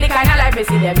me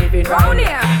see them living round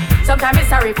here. Sometimes it's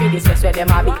sorry for this, just where them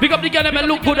have it. Pick up the girl and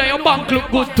look good and your bank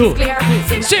look good too.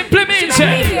 Simply means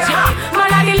it. Man,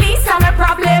 I the least of my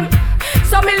problem.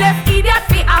 So me left idiot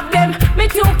fi have them. Me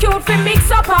too cute fi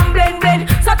mix up and blend.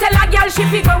 So tell a girl she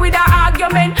fi go with her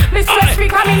argument. Me stress free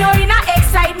cause me know in a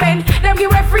excitement. Them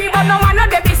give her free but no man no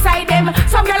dey beside them.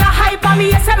 Some girl a hype on me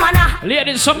yes a man a.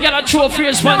 Ladies, some girl a throw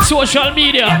face on social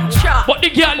media. But the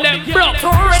girl them broke.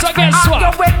 So guess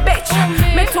what?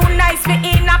 Me too nice fi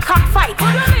in a cockfight.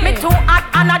 Me too hot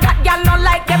and a that girl no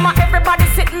like them. Everybody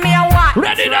sit me a watch.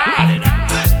 Ready now.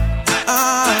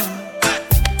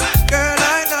 Girl,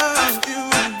 I love you.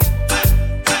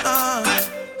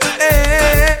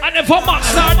 And if a Max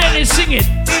star then he sing it.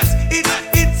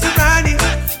 It's a running.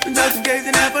 Just in case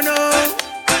you never know.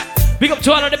 Big up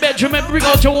to all of the bedroom and bring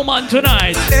out your woman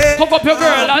tonight. Hook up your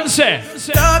girl and say.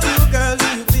 Love you, girl, do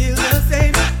you feel the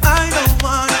same? I don't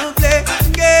wanna play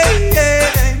games.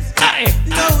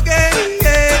 No games.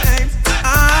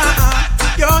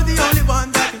 You're the only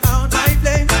one that can out my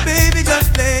flame. Baby,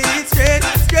 just play it straight.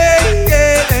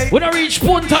 We don't reach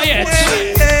Punta yet.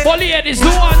 But ladies, do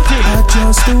one thing. I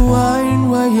just the wine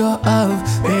where you have,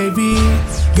 baby.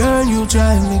 Girl, you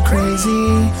drive me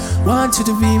crazy. Want you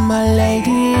to be my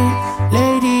lady.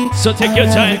 So take your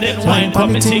time, then wine for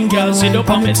me ting, girl. Sit up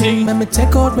on me ting. Let me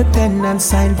take out my pen and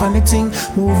sign for the ting.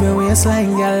 Move your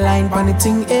waistline, girl, line for the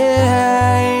ting.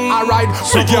 Alright,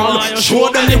 so girl, show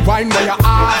them the wine where you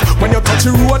are. When you touch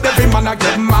the road, every man a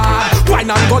get mad. Wine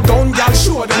and go down, girl,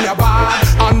 show them your bad.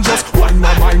 And just wine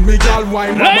my mind, me girl,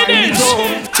 wine my mind.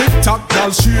 Tick tock, girl,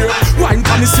 shake. Wine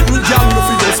for the sitting, girl, no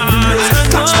fi just breeze.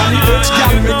 Catch for the edge,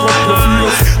 girl, make up your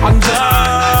face. And just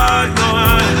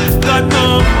God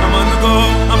no, I'm on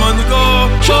the go.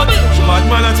 Show me. Bad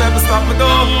man, I try to stop me though.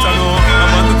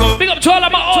 I'm on the go. Big up to all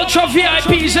of my ultra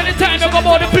VIPs anytime you go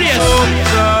about the place.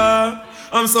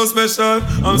 I'm so special,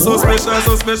 so special.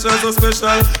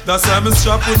 That's why I'm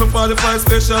strapped with my 45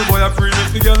 special. Boy, I free me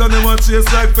together and they want chase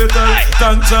like petal.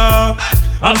 Tanja,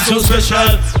 I'm so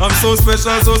special. So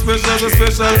special. Tell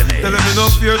them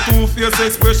enough fear, too fierce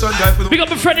expression. Big up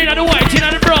the friend in the white in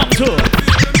the brown too.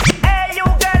 Hey, you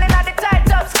girl in the tight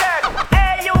top skirt.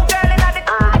 Hey, you girl in the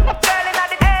girl in the.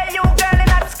 Hey, you girl in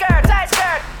the skirt, tight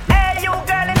skirt. Hey, you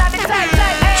girl in the tight.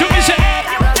 Should we say?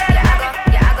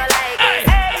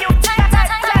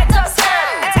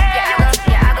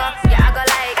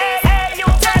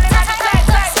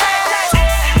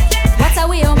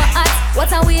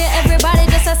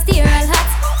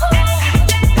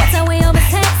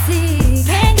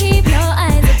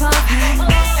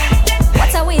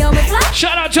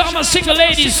 Shout out to all my single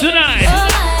ladies tonight.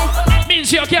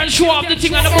 Means you can show off the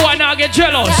thing and the boy now get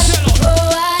jealous.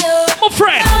 My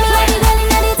friend.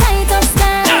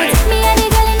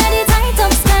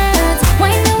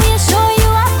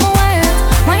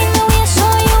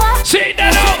 See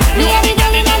that out. You are the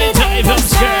girl in the tight of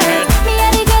skirt.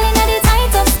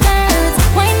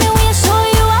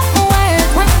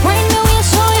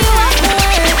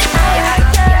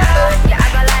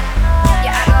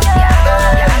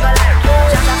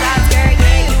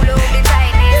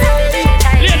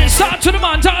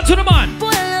 Talk to the man. Boy, I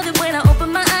love it when I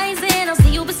open my eyes and I'll see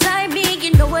you beside me.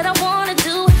 You know what I wanna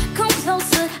do. Come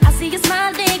closer, I see you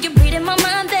smiling. You're reading my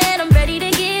mind that I'm ready to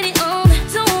get it on.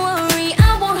 Don't worry,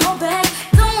 I won't hold back.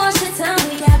 Don't wash your time,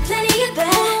 we got plenty of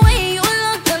that. The way you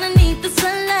look underneath the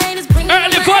sunlight is bringing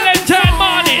early Valentine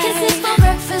morning. Kisses for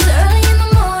breakfast early in the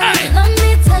morning. Love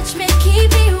me, touch me,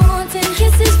 keep me wanting.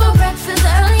 Kisses for breakfast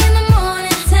early in the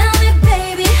morning. Tell me,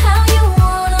 baby, how you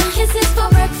want 'em. Kisses for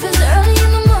breakfast early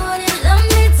in the morning.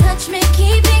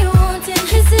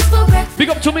 Big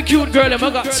up to me cute girl, and I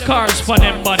got scars for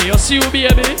them body. You see you,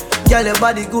 baby? Girl, your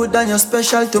body good and you're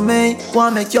special to me.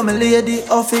 Wanna make you my lady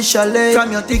officially.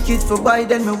 From your ticket for buy,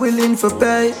 then me willing for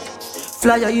pay.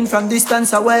 Fly you in from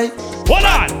distance away. Hold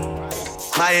on.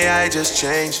 My AI just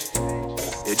changed.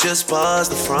 It just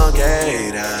buzzed the front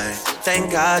gate.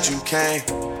 Thank God you came.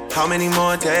 How many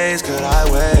more days could I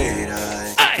wait?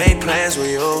 I made plans with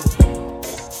you,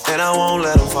 and I won't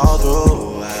let them fall through.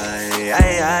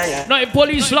 No, if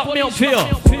police lock me up here.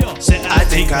 I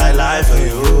think I lie for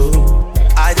you.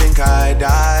 I think I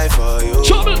die for you.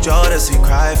 Jodeci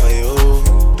cry for you.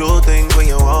 Do things when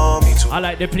you want me to. I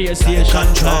like the PlayStation.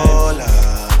 Controller.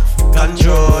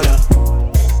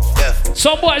 Yeah.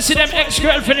 Some boys see them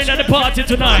ex-girlfriend in the party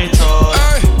tonight.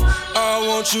 Hey, I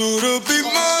want you to be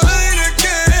mine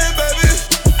again, baby.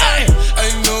 Hey. I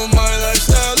know my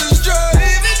lifestyle is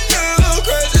driving you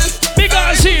crazy. Big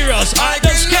and serious. I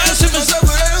just can't see myself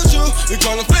without you. We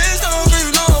gonna play down, you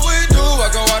know we do. I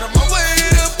go out of my way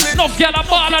to play. Enough girl a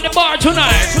ball at the bar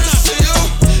tonight.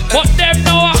 But them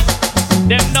know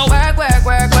Them know. Work, work,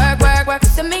 work, work, work, work.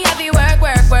 To me, I be work,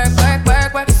 work, work, work,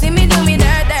 work, work. You see me do me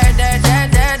dirt, dirt, dirt,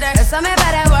 dirt, dirt, dirt. There's something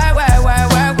about that work, work,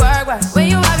 work, work, work, work. When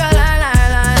you walk a line, line,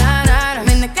 line, line, line. I'm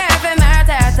in the cafe, my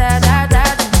ta, ta, ta,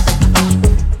 ta, ta.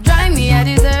 Drive me a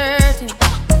dessert.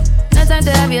 No time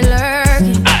to have you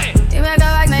lurking. You make a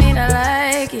like, now you don't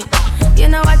like it. You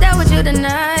know I dealt with you the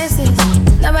nicest.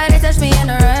 Nobody touched me in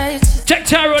the righteous. Check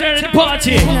Taro there in the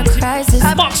party.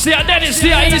 Moxie and Dennis,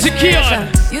 they are easy cure.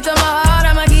 You took my heart,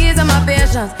 I'm my keys, and my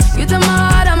patience. You took my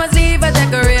heart, I'm a sleeve for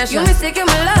decoration. You mistaken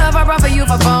my love, I brought for you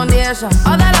for foundation.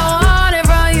 All that I wanted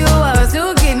from you was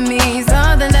to give me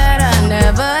something that I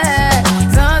never had,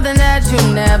 something that you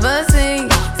never seen,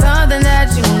 something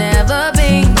that you never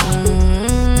been.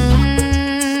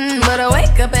 But I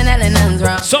wake up and Ellen nothing's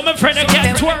wrong. So my friend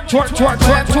again, twerk, twerk, twerk,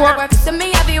 twerk, twerk. To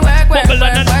me, I be work, work, work,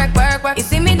 work, work, work. You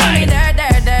see me do me dirt,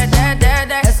 dirt, dirt, dirt, dirt,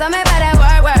 dirt. There's something about that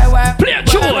work, work, work. Play a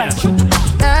tune.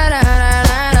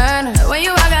 When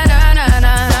you walk out, na na na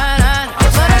na na.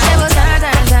 For the table, turn,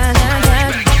 turn, turn, turn, turn.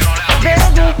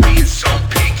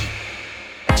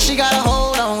 She got a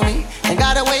hold on me and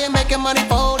got a way of making money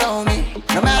fold on me.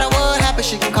 No matter what happens,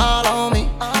 she can call on me.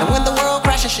 And when the world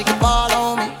crashes, she can fall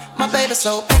on me. My baby's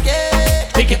so picky,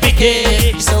 picky,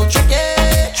 picky. She's so tricky,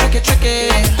 tricky, tricky.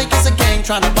 Think it's a game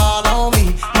trying to ball on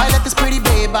me. Might let this pretty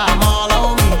babe buy them all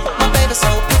on me. My baby's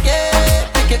so picky,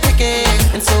 picky, picky,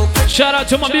 and so pretty. Shout out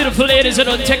to my beautiful ladies that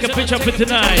don't take a picture for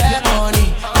tonight.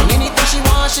 And anything she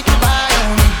wants, she can buy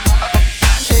on me.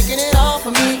 Shaking it off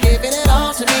for me, giving it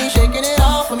all to me, shaking it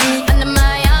off for me. Under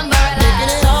my umbrella.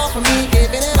 Shaking it off for me,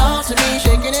 giving it all to me,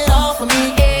 shaking it off for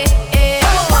me.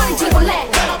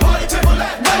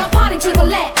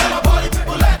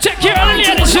 Check your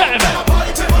ladies out.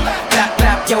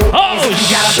 Oh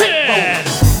shit.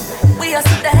 We are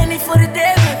sit the Henny for the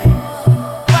day, baby.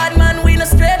 Bad man, we no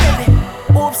straight, baby.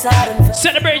 Oops, I don't.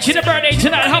 Celebrating the birthday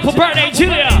tonight. Happy birthday to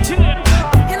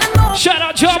you. Shout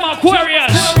out to all my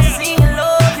Aquarius. Sing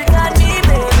love, you got me,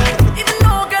 baby. Even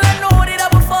though, girl, I know that I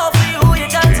would fall for you. You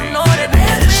got to know that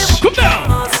there's come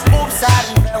down. Oops, I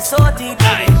done fell so deep,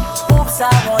 baby. Oops, I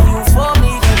want you for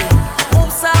me, baby.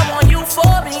 Oops, I want you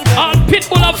for me, baby. On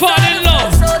Pitbull, I fall in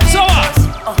love. So what?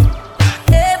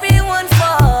 Everyone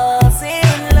falls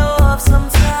in love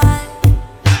sometime.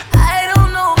 I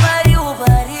don't know about you,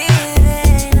 but it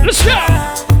ain't. Let's go.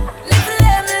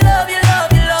 Let me love you,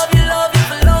 love you, love you, love you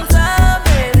for a long time,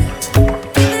 baby.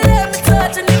 Let me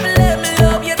touch and let me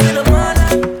love you till the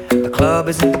morning. The club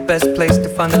isn't the best place to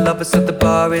find the lovers, so the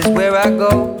bar is where I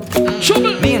go.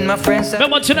 Me and my friends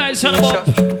remember tonight's about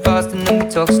fast and then we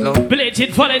talk slow.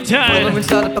 Belated Valentine. We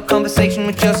start up a conversation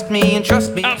with just me and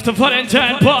trust me. After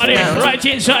Valentine party, right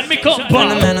inside me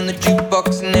compound. And the man on the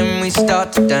jukebox and then we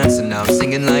start to dance. And now I'm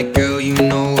singing like, girl, you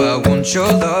know I want your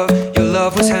love. Your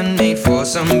love was handmade for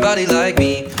somebody like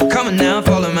me. Come on now,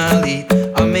 follow my lead.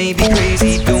 I may be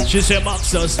crazy, don't. She said,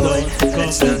 Max, us slow.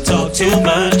 Let's not talk too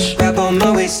much. Grab on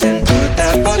my waist and put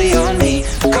that body on me.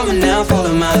 Come on now,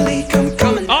 follow my lead.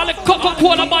 Come on. All the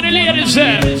Coca-Cola body ladies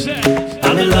there.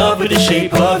 I'm in love with the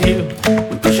shape of you.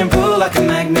 We push and pull like a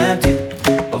magnet do.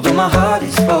 Although my heart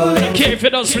is falling. I care if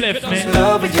it does flip me. In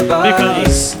love with your body.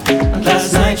 Because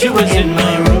last night you were in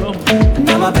my room. And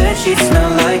now my bed sheets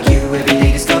smell like you. Every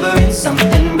day discovering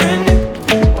something brand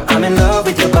new. I'm in love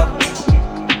with your body.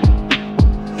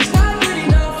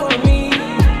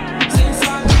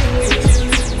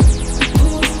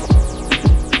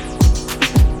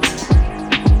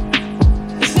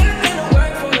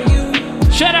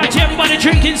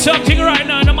 Drinking something right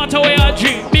now, no matter where I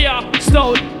drink. Beer,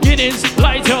 stout, Guinness,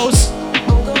 Lighthouse.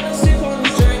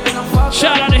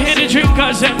 Shout out the Henny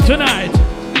drinkers them tonight.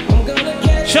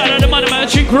 Shout out the man who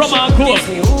drink rum and coke.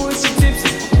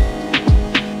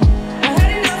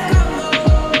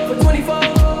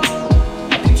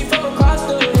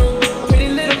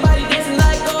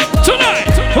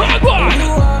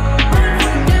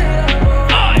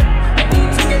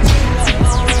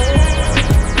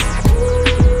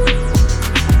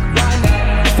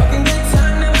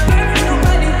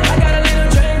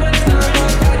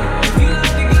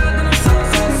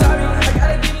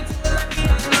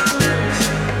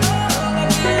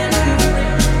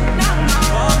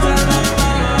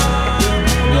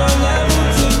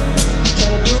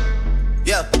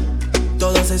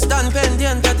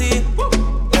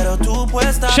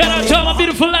 Shout out to all my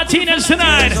beautiful Latinas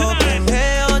tonight.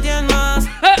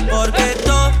 Porque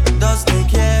todos te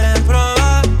quieren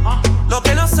probar. Lo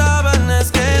que no saben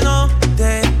es que no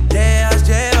te dejas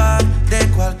llevar de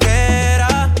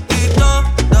cualquiera. Y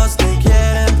todos te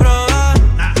quieren probar.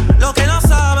 Lo que no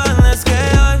saben es que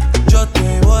hoy yo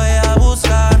te voy a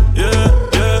buscar.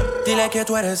 Dile que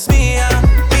tú eres mía,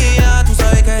 mía, tú sabes.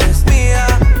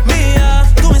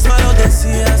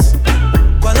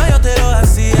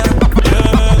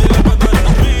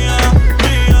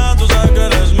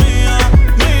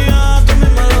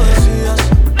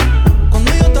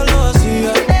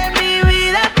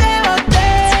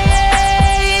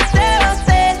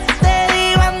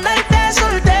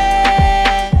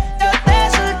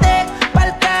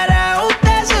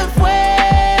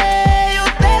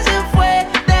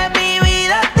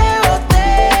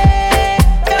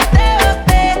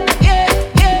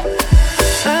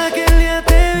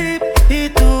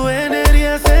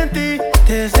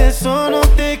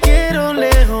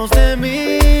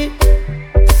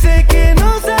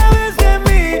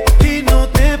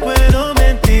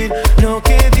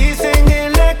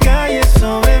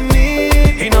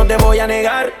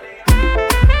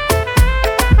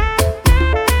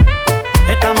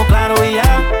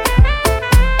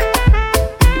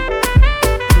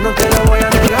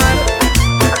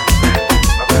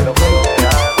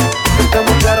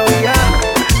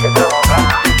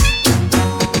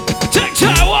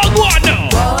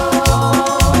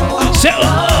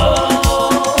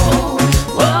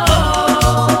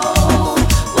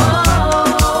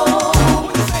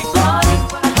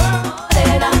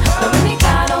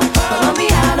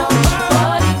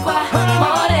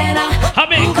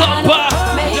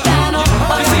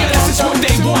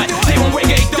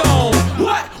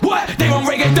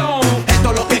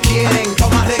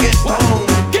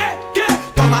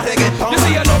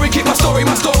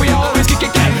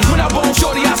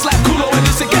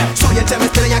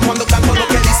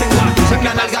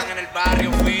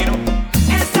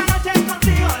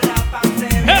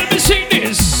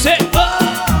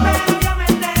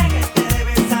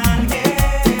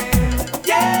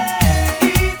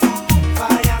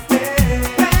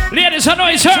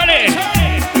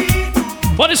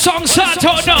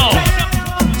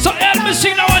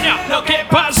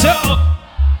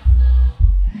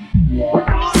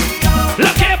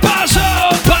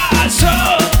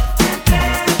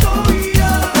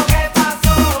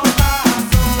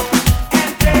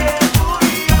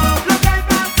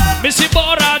 Missy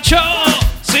Borracho.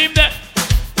 Simple.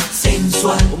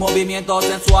 Sensual, un movimiento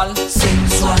sensual,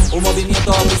 sensual, un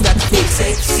movimiento muy sexy,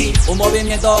 sexy, un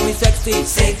movimiento muy sexy,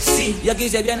 sexy. Y aquí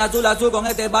se viene azul azul con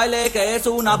este baile que es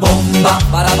una bomba.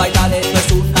 Para bailar esto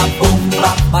es una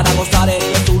bomba, para gozar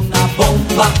esto es una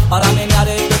bomba, para menear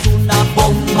esto es una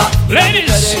bomba.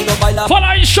 Ladies,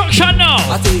 follow instruction now.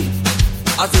 Así,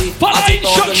 así, follow así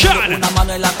instruction. Una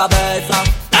mano en la cabeza,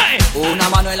 una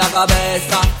mano en la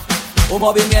cabeza, un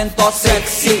movimiento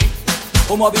sexy.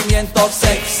 Un movimiento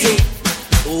sexy,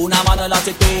 una mano en la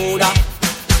cintura,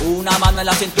 una mano en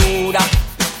la cintura,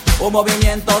 un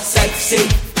movimiento sexy,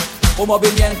 un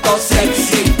movimiento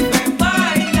sexy.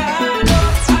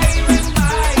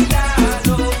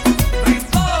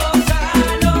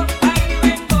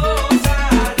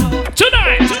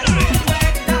 Tonight,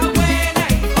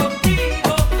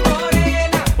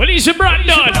 well, he's a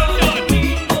Brandon.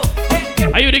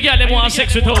 Are you the girl that want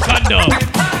sex with no condom?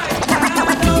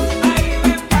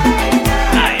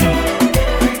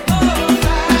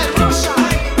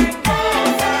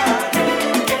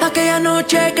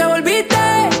 Noche que volviste,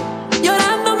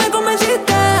 llorando me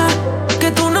convenciste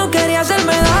que tú no querías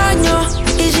hacerme daño.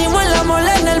 Hicimos el amor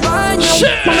en el baño.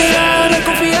 Mirada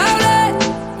confiable,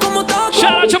 como todo.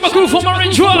 Shout out to my crew from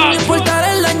Orange Walk.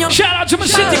 Shout out to my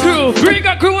city crew.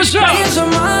 Riga crew, what's up? Y eso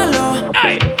es malo,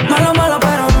 malo, malo,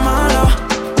 pero malo.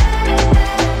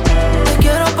 Te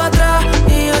quiero para atrás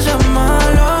y eso es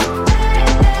malo.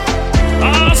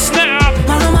 Oh, snap.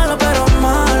 Malo, malo, pero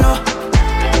malo.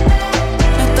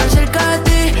 Estar cerca de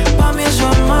ti, pa' mí eso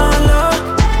es malo.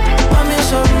 Pa' mí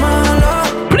eso es malo.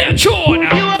 Play a tune.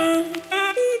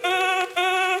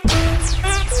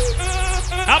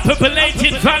 Happy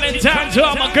belated Valentine's to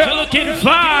all my girl looking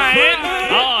fine.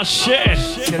 Oh shit.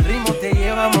 Si el ritmo te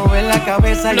lleva a mover la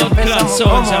cabeza y empezamos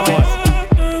como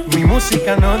es. Mi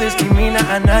música no discrimina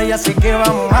a nadie, así que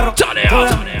vamos a romper.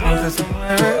 Entonces se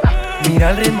mueve.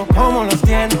 Mira el ritmo como los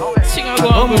tiene.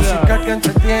 Hago música que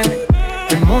entretiene.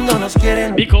 El mundo nos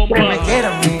quiere, que me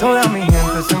quieran. Toda mi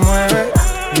gente se mueve.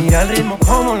 Mira el ritmo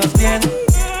como los tiene.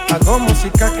 Hago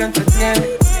música que entretiene.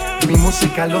 Mi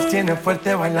música los tiene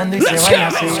fuerte bailando y se baila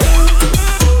así.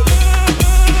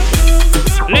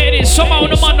 Ladies, somehow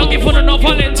the man don't give you no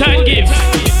Valentine gift.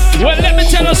 Well, let me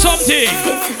tell you something.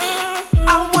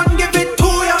 I want to give it to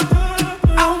ya.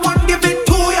 I want to give it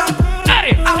to ya.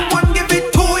 Hey. I want to give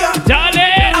it to ya.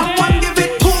 Darling. I want to give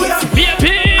it to ya.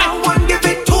 Baby. I want to give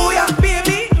it to ya.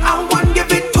 Baby. I want to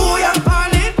give it to ya.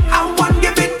 Darling. I want to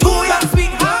give it to ya.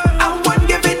 Sweetheart. I want to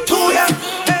give it to ya.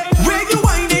 Hey. Where you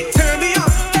whine it, turn me on.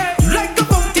 Hey. Like a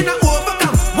fountain I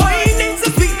overcome. Wine it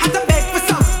so sweet as a beg for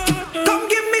some. Come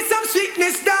give me some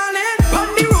sweetness, darling. On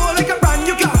the road like a brand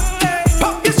new car. Hey.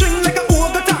 Pop your string like a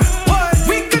old guitar.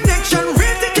 We connection,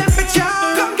 raise the temperature.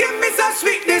 Come give me some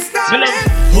sweetness, darling.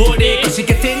 She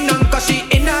getting on 'cause she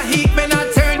in a heat when I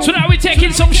turn. So now we're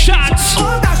taking some shots.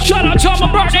 Shout out to all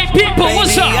my birthday people.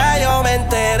 What's up? Ya yo me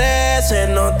enteré, se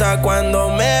nota cuando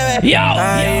me ves.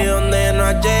 Ahí donde no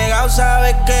has llegado,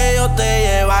 sabes que yo te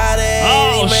llevaré.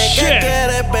 Dime que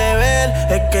quieres beber,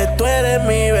 es que tú eres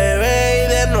mi bebé.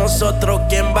 Y de nosotros,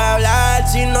 ¿quién va a hablar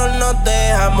si no nos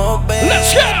dejamos ver?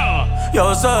 Let's go.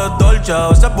 Yo sé es dolce, a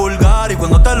veces vulgar. Y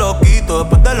cuando te lo quito,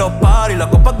 después de los paris, las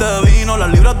copas de vino, las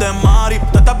libras de mari.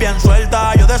 Tú estás bien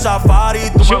suelta, yo de safari.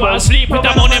 Tú She wanna sleep with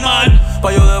the money man.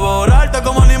 Pa' yo devorarte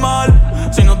como animal.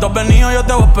 Si no te has venido, yo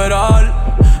te voy a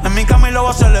esperar. En mi cama y lo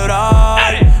voy a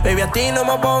celebrar. Baby, a ti no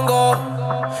me pongo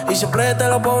y siempre te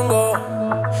lo pongo.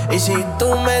 Y si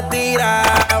tú me tiras,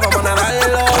 vamos a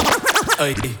nadarlo.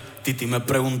 Ay, Titi me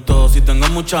preguntó si tengo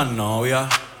muchas novias.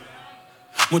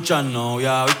 Muchas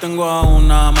novias, hoy tengo a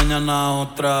una, mañana a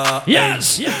otra.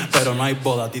 Yes. Pero no hay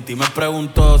boda. Titi me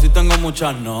preguntó si tengo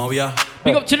muchas novias.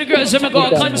 Big up to the girls when I go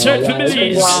to concert for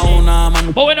Belize.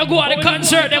 But when I go to the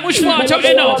concert, they much more to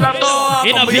end up.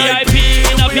 In a VIP,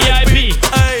 in a VIP.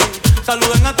 Ey,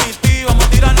 saluden a Titi, vamos a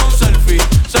tirarnos un selfie.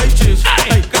 6 chis,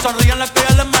 ey, que sonrían las que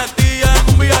ya les metí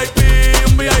en un VIP,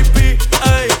 un VIP.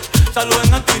 Ey,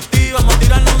 saluden a Titi, vamos a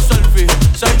tirarnos un selfie.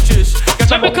 6 chis.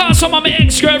 Let me call some of my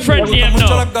ex-girlfriend name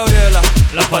now. La Gabriela,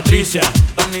 la Patricia,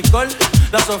 la Nicole,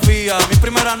 la Sofía. Mi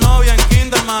primera novia en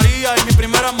Kinder María. Y mi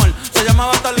primer amor se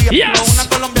llamaba Talía. Yes. Una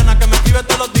colombiana que me escribe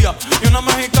todos los días. Y una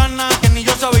mexicana que ni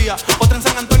yo sabía. Otra en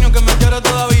San Antonio que me quiere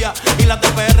todavía. Y las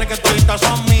TPR que toditas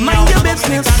son mías. Mind your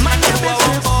business, mind your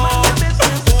business, mind your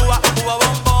business. Cuba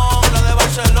bombón, la de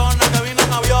Barcelona que vino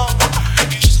en avión.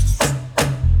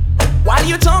 While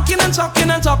you talking and talking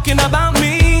and talking about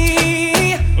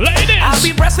me, ladies, I'll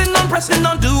be pressing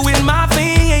on, doing my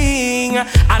thing.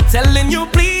 I'm telling you,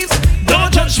 please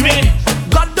don't touch me.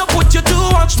 God up put you to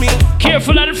watch me.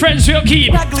 Careful of the friends you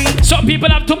keep. Some people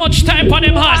have too much time on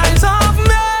them hands.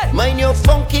 Mind your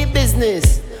funky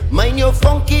business. Mind your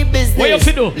funky business. What you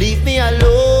fi do? Leave me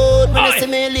alone. When you see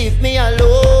me, leave me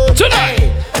alone. Tonight.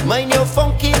 Aye. Mind your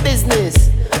funky business.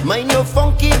 Mind your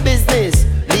funky business.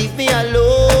 Leave me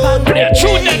alone.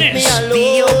 Leave me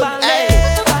alone. Aye.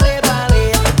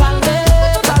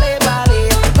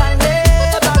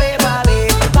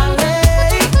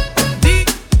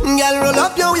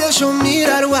 Show me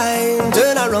that wine,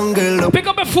 turn around, girl. Pick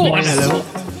up a phone. Hello,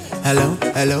 hello,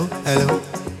 hello, hello.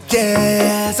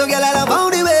 Yeah, so girl, I love how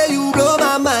the way you blow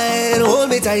my mind. Hold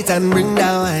me tight and bring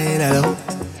that wine. Hello.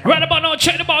 Right about now,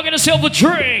 check the bag and a silver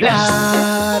drink. Lord,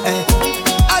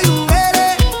 are you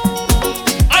ready?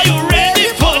 Are you ready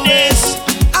for this?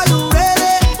 Are you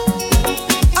ready?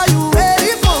 Are you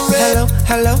ready for it? Hello,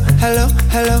 hello, hello,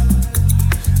 hello.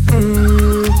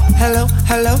 Hello,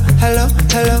 hello, hello,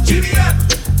 hello.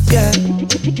 Yeah.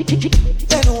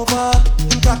 Bend over,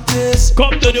 practice.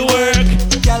 Come to the work.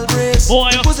 Gal brace.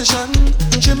 Position,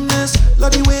 gymnast.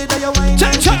 Love the way that you whine.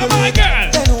 Take time, my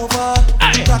girl. Bend over,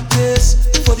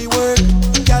 practice. For the work,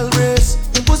 gal brace.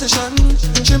 Position,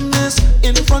 gymnast.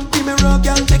 In front the mirror,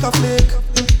 gal take a flick.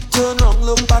 Turn round,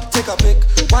 look back, take a pic.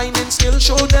 Whining skill,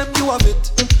 show them you have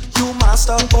it. You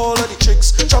master all of the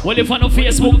tricks. Well, if on no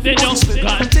Facebook, they don't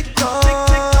got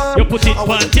you put it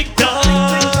on TikTok.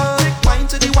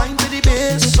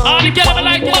 All the girls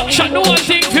like action, no one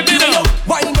thing for me now.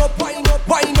 Wind up, wind up,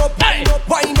 wind up, wind up,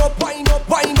 wind up, wind up,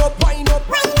 wind up, wind up.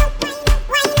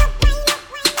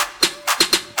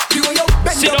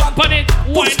 Sit up on it,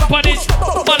 wine on it,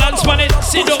 balance on it,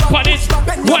 sit up on it,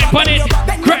 wine on it,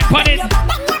 grab on it.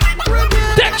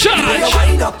 Take charge.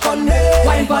 Wind up on it,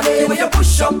 wine on it, when you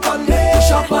push up on it,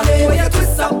 push up on it, when you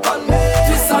twist up on it,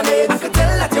 twist on it. I can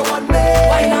tell that you want me.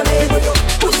 Wine on it, when you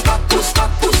push back, push back,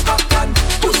 push back, and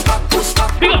push back, push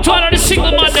back. Big up to all of the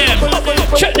single man them.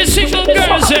 Check the single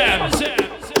girls them.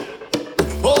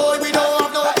 Boy, we don't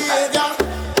have no behavior.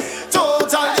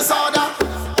 Total disorder.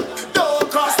 Don't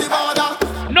cross the border.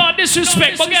 No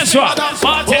disrespect, but guess what?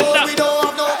 Bartender. We don't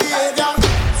have no behavior.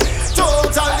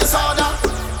 Total disorder.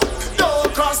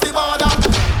 Don't cross the border.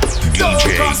 Don't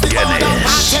cross the border.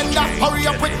 Bartender, hurry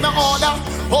up with my order.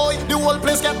 Boy, the whole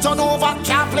place get turned over.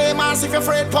 Can't play mass if you're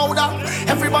afraid powder.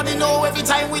 Everybody know every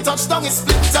time we touch down it's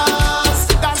splitters.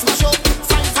 That's my show.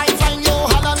 Fine, fine, fine, yo,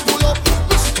 hand and pull up.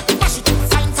 Mash it,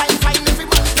 fine, fine, fine. Every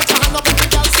man put your hand up if the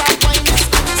girl start whining it's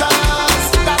splitters.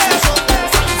 That's my show.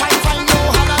 Fine, fine, fine, yo,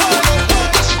 hand and pull up.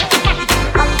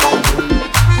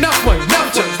 Now, boy,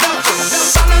 now, turn, now, turn.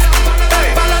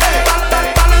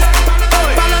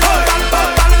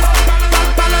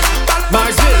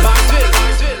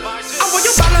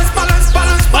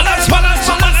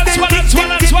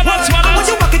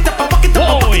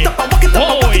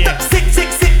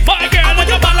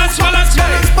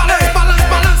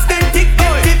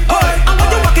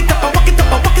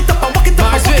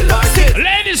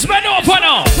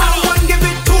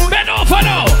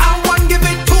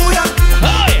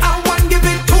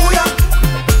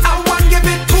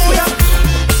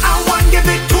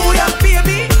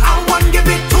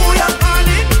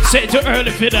 Say too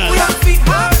early for that.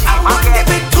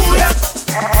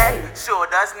 Head,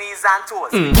 shoulders, knees and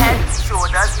toes. Head,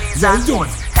 shoulders, knees and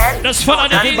toes. Head, just follow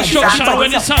the instruction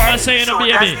when the song is saying,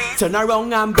 baby. Turn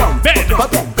around and bend. Bend.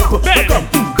 Bend. Put your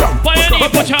knee,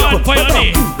 put your hand, put your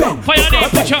knee. Put your knee,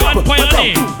 put your hand, put your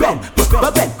knee. Bend.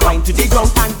 Grind to the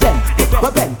ground and bend.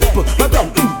 Bend.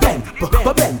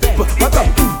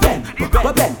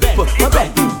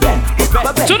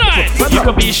 Tonight, you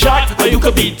could be short or you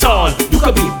could be tall. You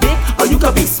could be big or you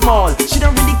could be small. She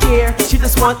don't really care, she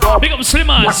just want up. Big up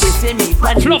Slimmers.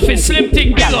 Fluffy, slim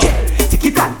thing, big up. Tick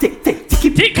it and tick, tick, tick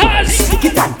it. Tickers. Tick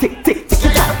it and tick, tick, tick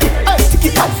it and tick. Tick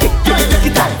it and tick, tick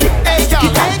it and tick. Hey girl,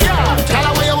 tell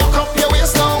her where you walk up your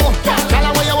waist now. Tell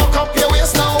her where you walk up your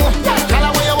waist now. Tell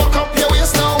her where you walk up your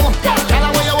waist now. Tell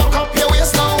her where you walk up your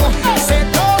waist now. Say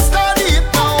don't study it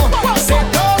now. Say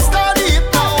don't study it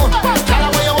now. Tell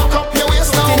her where you walk up your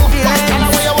waist now. Tell her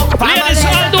where you walk up. Ladies,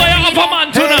 how do I have a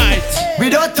man tonight? We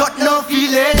don't touch no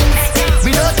feelings.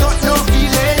 We don't touch no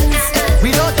feelings.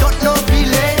 We don't touch no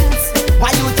feelings.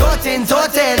 Why you touching?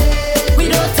 We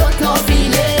don't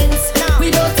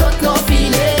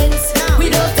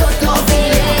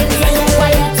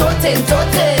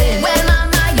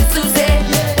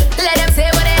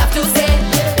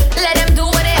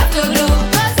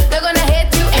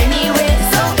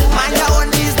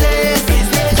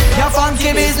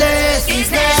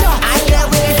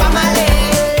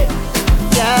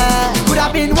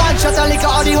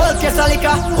case of liquor.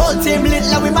 Whole team lit,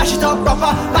 like we mash it up proper.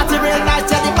 Party real nice,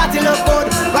 yeah, the party look good.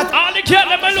 All the girls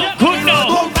them look good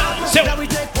now. So now we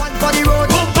take one for the road.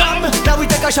 Boom bam. Now we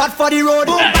take a shot for the road.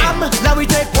 Boom bam. Now we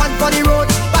take one for the road.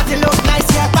 Party look nice,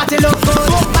 yeah, party look good.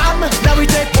 Boom bam. Now we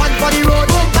take one for the road.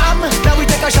 Boom bam. Now we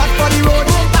take a shot for the road.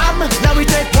 Boom bam. Now we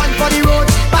take one for the road.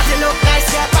 Party look nice,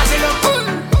 yeah, party look good.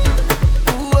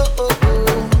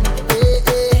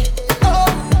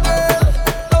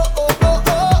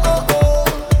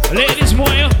 Ladies,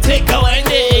 boy, take a one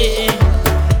day.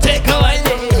 Take a one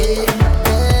day.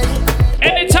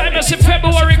 Anytime I see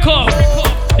February come,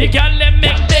 the girl them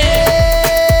make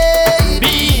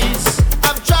babies.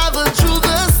 I've traveled through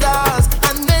the stars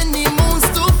and many moons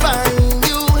to find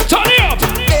you. Turn it up.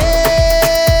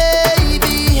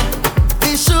 Baby,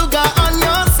 the sugar on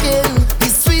your skin, the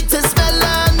sweetest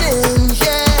melanin,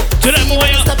 yeah. To them, boy.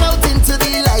 Step out into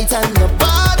the light and your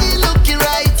body looking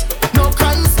right. No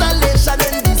constellation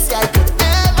in the sky could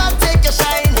ever take your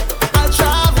shine. I'll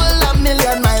travel a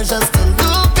million miles just to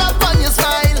look up on your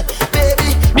smile,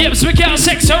 baby. Babes, we can't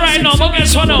sex her right now, but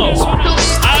guess what now? I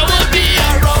will be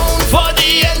around for the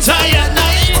entire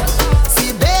night.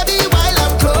 See, baby, while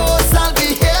I'm close, I'll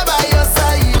be here by your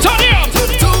side. Turn it up.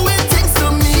 You're doing things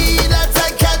to me that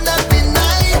I cannot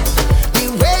deny. The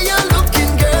way you're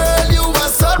looking, girl, you are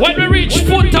so. When we reach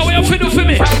foot, how you feel for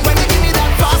me? When you give me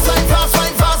that fast wine, fast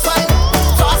wine, fast wine,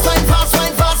 fast wine, fast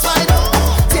wine, fast wine.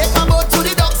 Take my boat to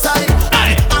the dockside.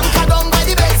 Anchor down by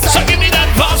the bedside. So give me that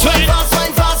fast wine. Fast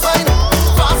wine, fast wine,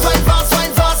 fast wine, fast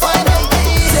wine, fast wine.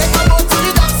 Take my boat to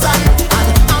the dockside.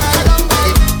 Anchor down by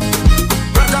the.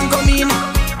 Rock and come in.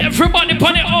 Everybody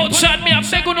on the outside, me, I'm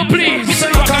begging you, please.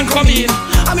 Rock and come in.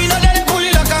 I mean, I let it pull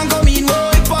it like I'm coming.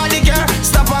 Boy, party girl,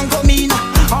 stop and come in.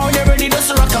 Oh, you ready to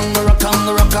rock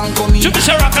and come in. You be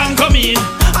say rock and come in.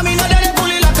 I mean, I let it pull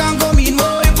it like I'm coming.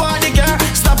 Boy, party girl,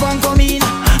 stop and come in.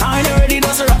 Oh, you ready to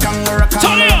rock and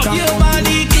Turn it up. your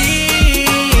body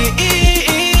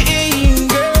clean,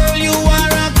 girl, you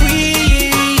are a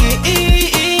queen.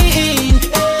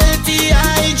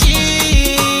 L-T-I-G.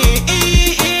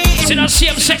 See that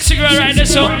same sexy girl right there,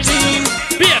 so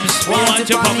babes, want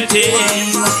you come with it?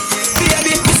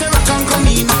 Baby, it's a rock and come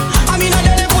in. I mean, I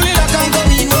let it pull it like I'm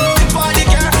coming. Boy, party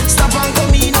girl, stop and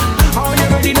come in. Oh, you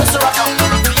ready to rock and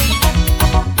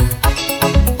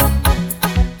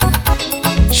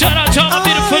Shout out to all the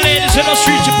beautiful ladies in the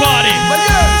street to party.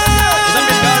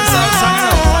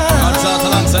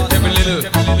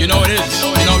 You know it is.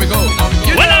 You know we go.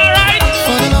 Well, alright.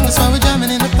 For the longest while we're jamming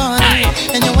in the party,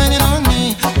 and you're waiting on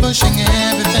me, pushing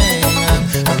everything.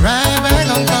 Right back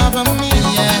on top of me,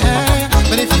 yeah.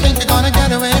 But if you think you're gonna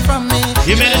get away from me,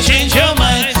 you better change your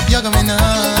mind. You're going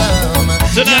home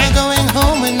tonight. You're going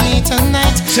home with me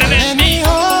tonight. So let me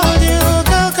hold you,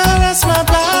 go caress my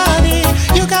body.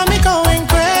 You got me going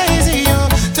crazy. You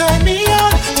turn me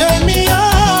on, turn me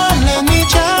on. Let me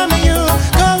charm you,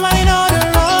 go wine all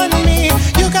around me.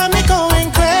 You got me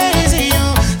going crazy. You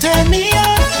turn me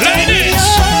on, turn me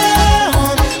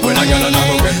on. When I get on, I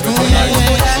go get me tonight.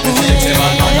 If you take my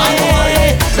man, I go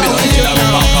hide. Me don't need to be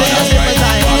back on that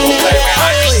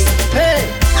right. Hey,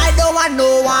 I don't want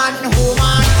no one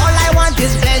woman. All I want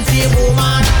is plenty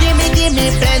woman. Give me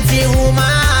plenty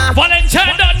woman.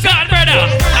 Valentine done God, brother.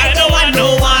 I don't want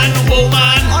no one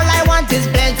woman. All I want is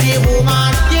plenty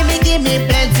woman. Give me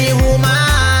plenty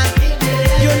woman.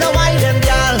 You know why them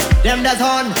girl, them that's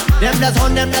on, them that's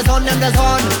on, them that's on, them that's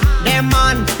on. Them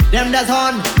man, them that's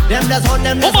on, them that's on,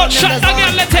 them that's on, them that's on.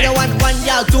 I don't want one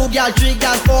girl, two girl, three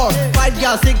girl, four, five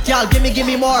girl, six girl. Give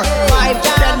me more. 5,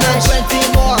 10,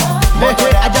 20 more. I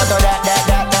just I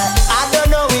don't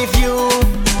know if you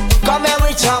come here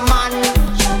with your man,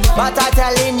 but I'm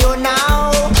telling you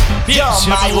now, you're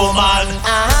my woman.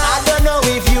 I don't know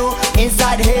if you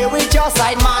inside here with your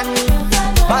side man,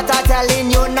 but I'm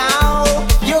telling you now,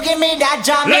 you give me that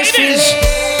jamish feeling.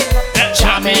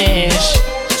 Jamish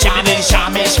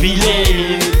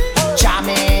feeling.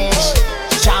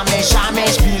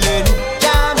 Jamish feeling.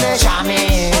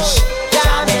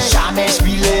 Jamish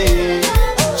feeling.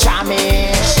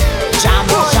 Jamish.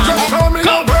 Show me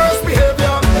your worst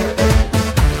behavior.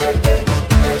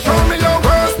 Show me your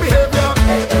worst behavior.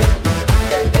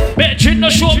 Bitch, no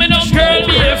show me no girl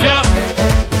behavior.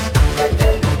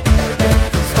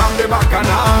 Stand the back and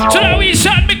out. So now we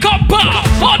shot me come pop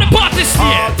on the party here.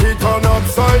 Party turn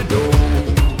upside down.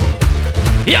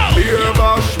 Yo. Beer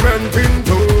bashment in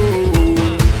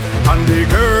tune. And the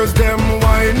girls them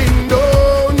whining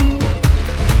down.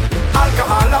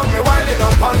 Alcohol and me whining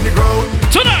up on the ground.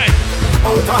 Tonight.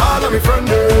 Out to all of me friend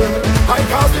them. I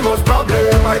cause the most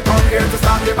problem. I come here to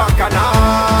stand the back and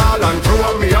all and throw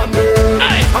on me under.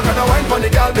 I'm gonna wine for the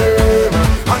girl them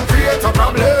and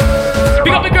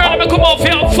come out for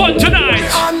your fun tonight.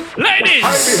 Ladies.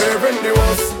 I behave in the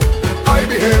worst. I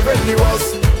behave in the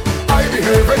worst. I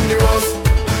behave in the worst.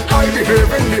 I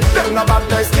behave in the them no bad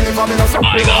nice skinny for me no some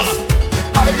worse.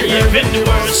 I behave in the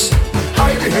worst.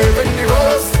 I behave in the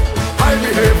worst. I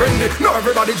behave in the. Now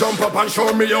everybody jump up and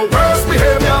show me your worst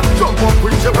behavior. Jump up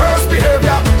with your worst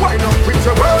behavior. Wind up with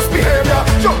your worst behavior.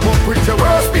 Jump up with your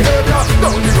worst behavior.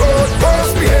 Down the road,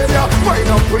 worst behavior. Wind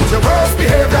up with your worst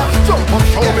behavior. Jump up,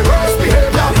 show me worst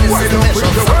behavior. Wind up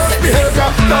with your worst behavior.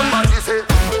 Somebody say,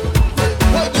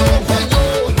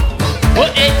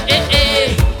 oh, eh, eh, eh.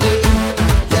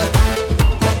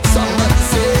 Somebody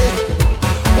say,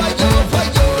 why yo,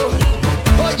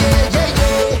 oh yeah, yeah,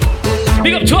 yeah.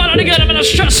 Big up to all of the girls, I'm in a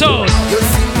stress out. You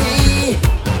see me,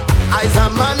 I's a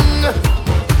man,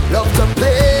 love to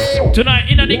play. Tonight,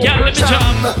 in the girl, let me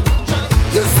jump.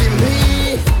 You see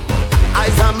me,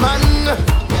 I's a man,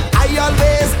 I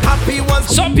always happy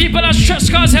once. Some people are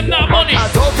stressed cause them not money. I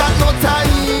don't got no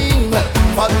time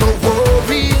for no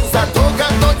worries. I don't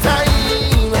got no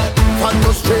time for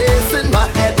no stress in my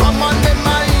head. I'm on my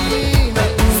mind,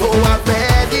 so I'm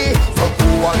ready to go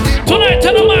on the road. Tonight,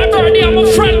 tell them my birthday, I'm a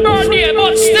friend birthday,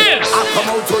 but still I come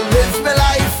out to live my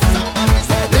life,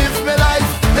 live my life,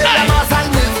 live my mass and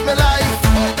live my life.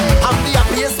 I'm the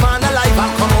happiest man alive. I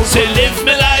come out say live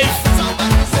my life.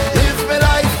 live my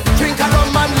life, drink a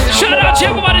rum and live. Shout out to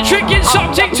everybody drinking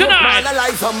something tonight. Man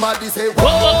alive, somebody say whoa,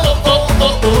 oh, oh,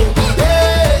 oh, oh.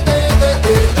 Hey, hey, hey,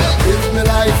 hey. Live my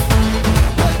life,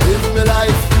 live my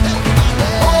life.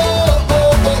 Oh,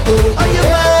 oh, oh, oh. Are you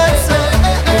right, sir?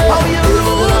 How you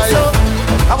rule, so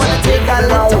I wanna take a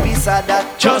little piece of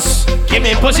that. Just give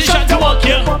me position to walk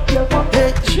you.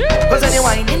 Cause any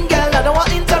whining girl, I don't want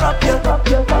to interrupt you.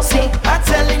 See, I'm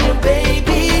telling you,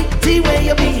 baby, the way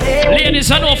you behave.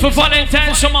 Ladies, I know for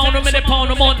Valentine's, some of them in the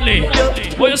pound monthly.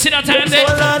 Will you see that time there?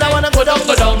 So Lord, I wanna go down,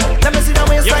 go down. Let me see the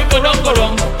waistline, go down, go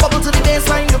down. Bubble to the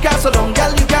baseline, you can't sit down.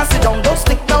 Girl, you can't sit down. Don't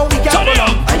stick now, we can't go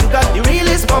down. And you got the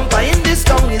realest bumper in this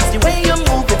town. It's the way you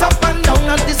move it up and down.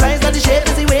 And the size and the shape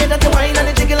is the way that you whine and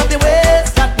the jiggle of the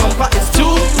waist. That bumper is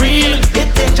too real.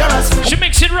 It's dangerous. She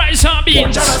makes it rice and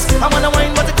beans. Dangerous. I wanna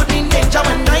whine, but it could be danger.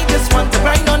 And I just want to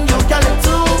grind on you, girl, it's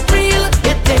too real.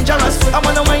 It's dangerous. I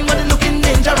wanna whine, but it looking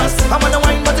dangerous. I wanna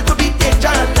whine, but it could be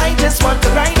danger. And I just want to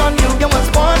grind on you. You was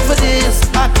born for this.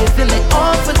 I can feel it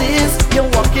all for this. You're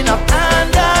walking up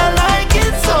and I like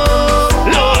it so.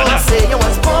 Lord. I say you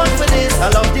was born for this. I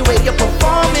love the way you're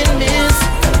performing this.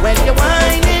 When you're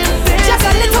whining, just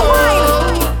a little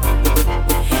wine.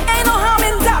 Ain't no harm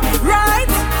in that, right?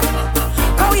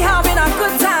 Cause we having a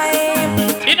good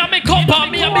time. In a make up on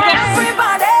me, a big up.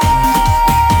 Everybody.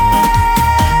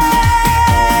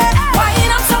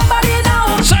 Wine up somebody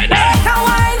now. Say that. Make a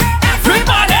wine.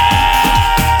 Everybody.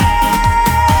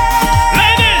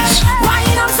 Ladies.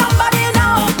 Wine up somebody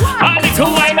now. I need to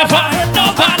wine up on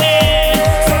nobody.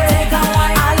 So take a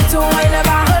wine. I need to wine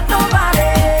never hurt nobody.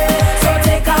 So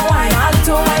take a wine. I need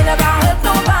to wine never hurt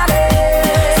nobody.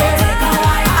 So take a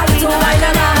wine. I need to wine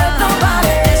never hurt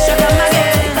nobody. Sugar man,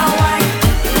 take a wine.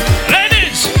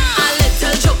 Ladies. A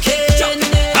little joking,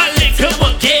 A little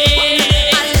boogie.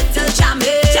 a little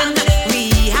jamming. We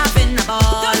having a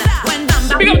ball when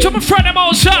Bamba Big up to my friend, I'm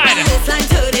outside. baseline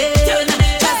to it.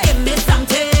 Just give me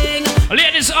something.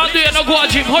 Ladies, out there, no go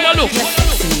gym. How you look?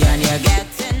 See and you're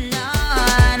getting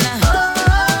on.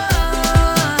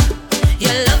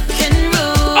 You're looking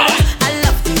rude. I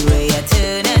love the way you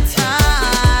turn it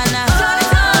on.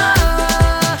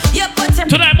 You put him.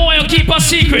 Tonight, boy, you keep a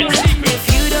secret. If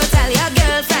you don't tell your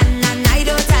girlfriend and I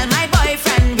don't tell my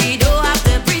boyfriend, we don't have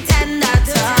to pretend at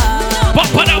all. Pop,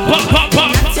 pop, pop, pop,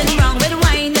 pop. Nothing wrong with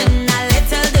whining a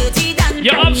little dirty dance.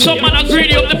 You have some man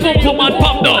agree up the pum pum and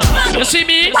pop down. You see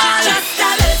me? Just a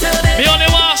little bit. Me only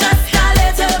want. Just a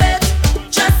little bit.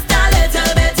 Just a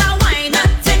little bit of wine.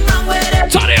 Nothing wrong with it.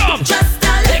 Turn it up. Just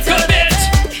a little bit.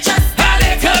 Just A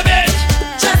little bit.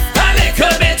 Just A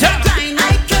little bit. grind.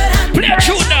 I could have Play a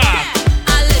tune now.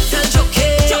 a little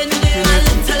joking, a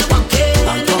little walking,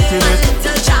 a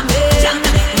little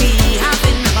jamming. We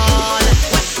having a ball.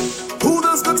 who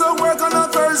does go to work on a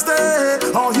Thursday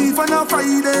or even a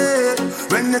Friday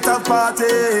when it have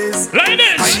parties?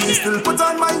 Ladies. I still put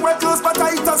on my work clothes, but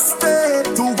I just stay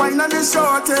to wine on the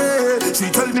shorty. She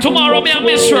tell me Tomorrow, me and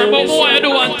Miss her, but boy, I do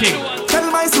one thing. tell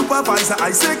my supervisor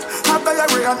I sick, have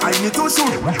diarrhea and I need to shoot.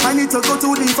 I need to go to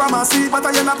the pharmacy, but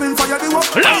I end up in fire the work.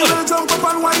 I will jump up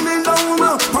and winding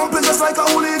down, pumping just like a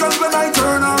hooligan when I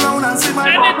turn around and see my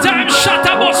Anytime, shut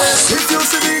up, boss. If you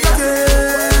see me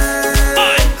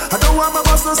again, I don't want my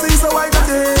boss to see, so I got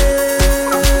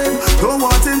it. Don't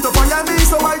want him to fire me,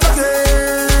 so I got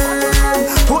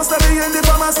it. Post me in the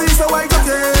pharmacy, so I got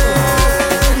it.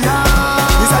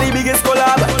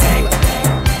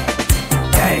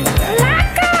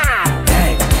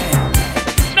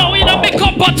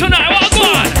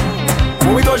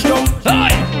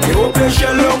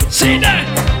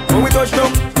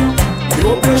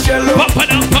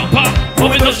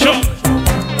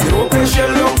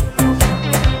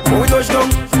 touchdown.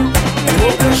 We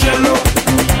open shell up.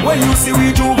 When you see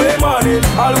we Juve morning,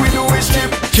 all we do is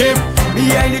chip.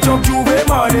 Behind the truck Juve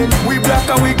morning, we black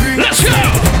and we green. Let's go!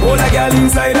 All a girl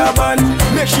inside a band,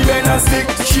 make she bend and stick.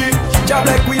 She job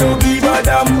like we don't give a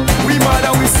damn. We mad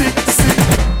and we sick.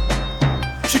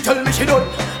 She tell me she done.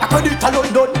 I call it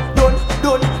alone, done.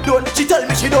 She tell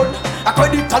me she done. I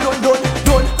call it alone,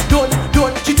 done.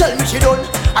 She tell me she done.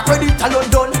 I call it alone,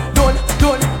 done.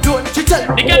 She tell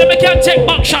me. The girl me can't take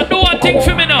back shot. Do one thing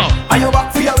for me now. Are you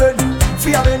back for your men?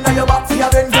 Are you back for your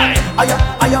men? Are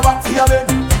you back for your men?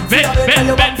 Ben. Are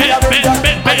you back for your men? Are you back for your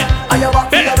men? Are you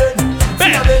back for your men?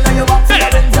 Are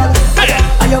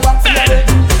you back for your men?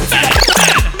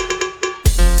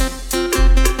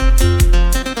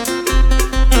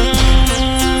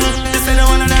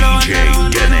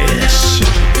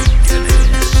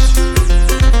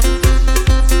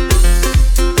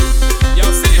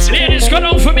 Ladies, go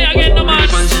down for me again, no man.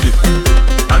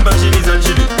 And back she is and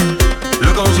she dip.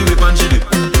 Look how she whip and she dip.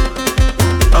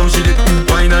 How she dip,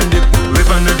 wine and dip, whip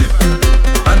and a dip.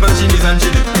 And back she is and she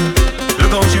dip.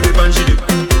 Look how she whip and she dip.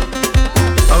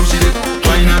 How she dip,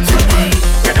 wine and dip.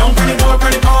 Get down for the ball, for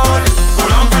the ball.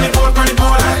 Pull on for the ball, for the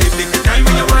ball. Take the time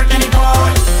when you work in the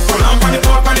ball. Pull on for the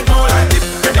ball, for the ball.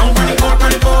 Get down for the ball,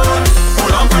 for the ball.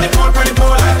 Pull on for the ball, for the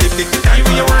ball. Take the time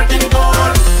when you work in the ball.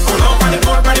 Pull on for the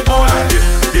ball, for the ball.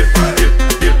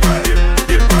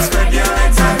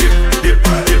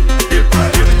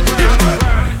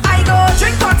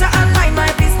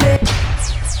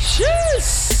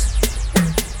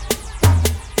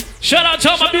 Shout out to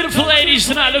all my beautiful ladies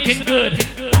tonight, looking good.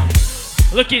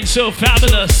 Looking so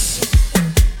fabulous.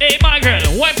 Hey, my girl,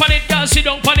 wipe on it, girl, sit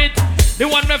down on it. The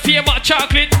one with favorite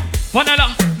chocolate,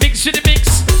 vanilla, mix with the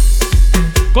mix.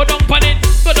 Go down on it,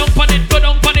 go down on it, go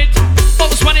down on it.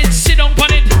 Bounce on it, sit down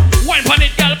on it. Wipe on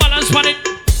it, girl, balance on it.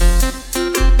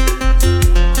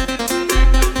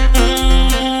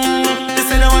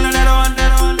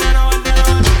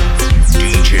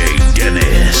 DJ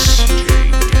Dennis.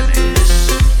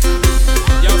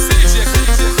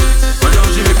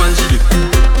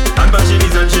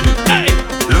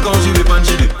 Look how she whip and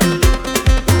she dip.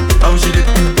 How she dip,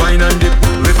 wine and dip,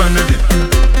 whip and a dip.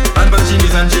 And back she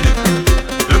is and she dip.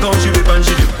 Look how she whip and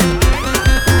she dip.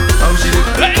 How she dip.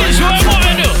 Ladies, what I want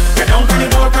to do? Get down for the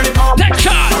ball, for the ball. Take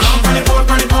charge. Pull on for the ball,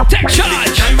 for the ball. Take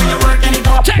charge. Time when you work in the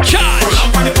ball. Take charge. Pull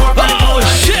on for the ball, for the ball.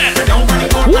 Oh shit. Get down for the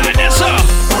ball, for the ball. Wind this up.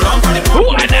 Pull on for the ball.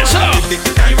 Wind this up. Take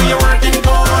the time when you work in the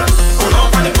ball. Pull on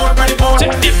for the ball, for the ball.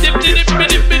 Dip, dip, dip, dip, dip,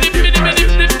 dip, dip, dip, dip,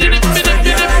 dip, dip, dip, dip.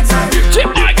 Tip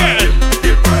my girl.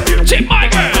 Tip my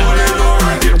girl.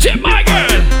 Tip my girl.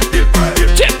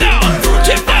 Tip down.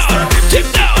 Tip down. Tip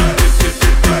down.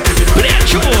 Play a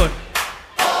tune.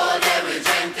 All day we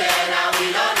drinking and we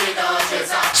don't need no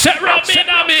chaser. Set rub me,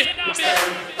 Nami.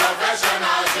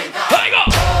 Professional drinker. There you go.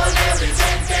 All day we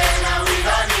drinking and we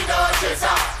don't need no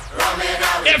chaser. Rum it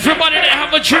out. Everybody that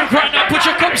have a drink right now, put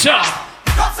your cups up.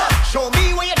 Cups up. Show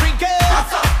me where you're drinking.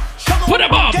 Cups up. Show me Put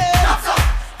them up. Cups up.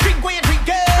 Drink where you're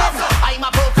drinking. Cups up. I'm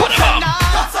a professional.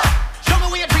 Cups up. Show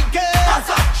me where you're drinking. Cups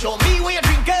up. Show me where you're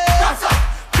drinking. Cups up.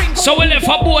 Drink. So we left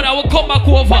a board, I will come back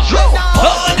over.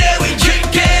 All day we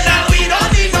drinking and we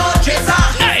don't need no chaser.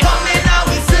 Coming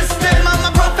out with system, I'm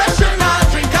a professional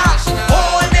drinker.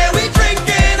 All day we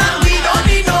drinking and we don't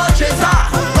need no chaser.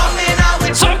 Coming out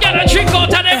with. Some get a drink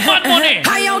out of them mad money.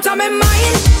 High out of my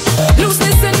mind,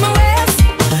 looseness in my waist,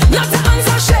 not to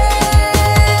answer shame.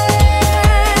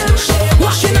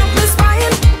 Washing up my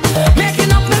spine,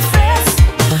 making up my face,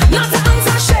 not to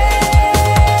answer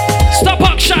shame. Stop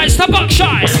up shy, stop up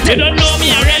shy. You don't know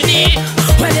me already.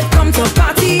 When it comes to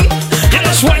party, you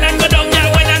just wine and go down,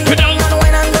 yeah, wine and go down.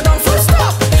 Wine and go down, full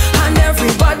stop. And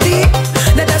everybody,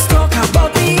 let us talk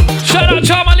about me. Shout out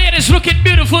to all my ladies looking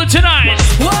beautiful tonight.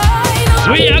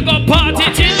 We are gonna party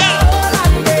till the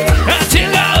till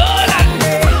the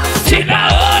till the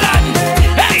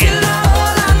hey hey hey.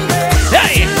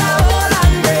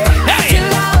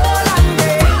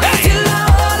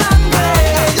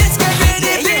 Let's get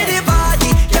ready for the party.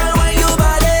 Girl, wine your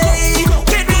body.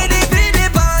 Get ready for the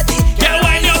party. Girl,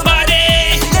 wine your body.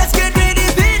 Let's get ready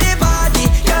for the party.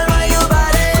 Girl, wine your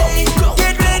body.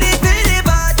 Get ready for the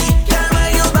party. Girl,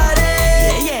 wine your body.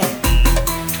 Yeah.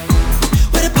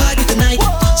 Where the party tonight?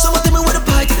 Someone tell me where the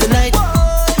party tonight.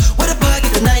 Where the party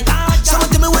tonight? Someone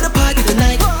tell me where the party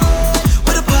tonight.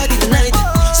 Where the party tonight?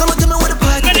 Someone tell me where the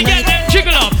party tonight. Get them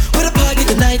jiggle up. Where the party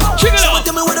tonight? Jiggle up. Someone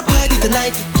tell me where the party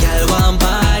tonight. Girl want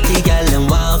party, girl them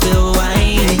want to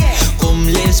wine. Come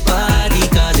let's party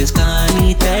 'cause it's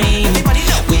carny time.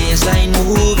 Waistline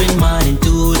moving morning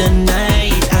to the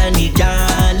night. I need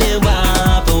y'all to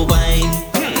want to wine.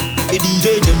 The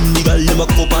DJ them, the girl them a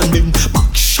cup and them.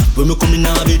 when me come in a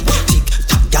bit. Tick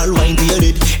tock, girl wine to your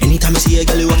head. Anytime I see a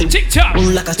girl, you want it. Tick tock,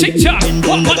 like a tick tock.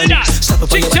 What on that? Stop up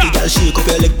on your body, girl, shake up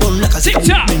your leg, bun like a tick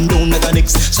tock. Bend down like a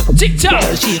next. Tick tock.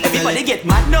 Everybody get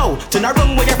mad now. Turn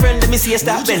around with your friend, let me see you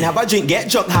stop. Then have a drink, get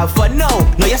drunk, have fun now.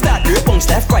 Now you start the punks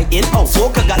left, right, in, out.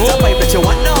 Soca got a vibe that you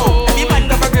want now. Every man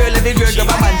got a girl, every girl got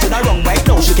a man. Turn around right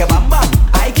now, shake your bam bam.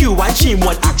 IQ and team,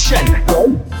 one action.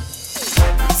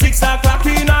 6 o'clock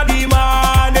in the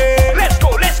morning. Let's go,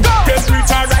 let's go.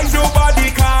 Temperature rise, your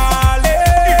body calling.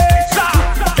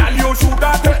 Girl, you should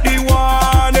have take the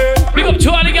warning. Big up to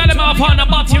all the girls up on the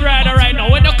body rider right now.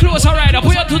 When you close a rider,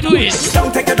 what you have to do is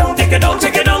don't take it, don't take it, don't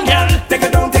take it, don't girl. Take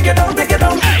it, don't take it, don't take it,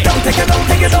 don't. Don't take it, don't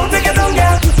take it, don't take it, don't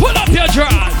girl. Pull up your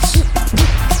drawers.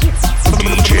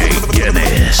 DJ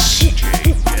Guinness.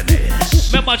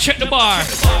 Remember, check the bar.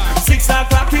 6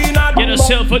 o'clock in the get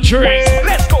yourself a drink.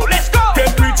 Let's go, let's go.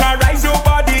 Temperature rise, your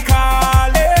body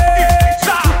calling.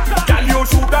 Girl, you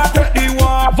should have take the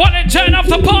war. Valentine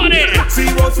after party.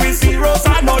 Zeros with zeros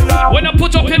and no love. When I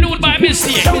put up your nude by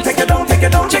mistake. Don't take it, don't take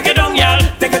it, don't check it down, y'all.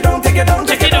 Take it, don't take it, don't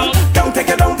take it, don't. Don't take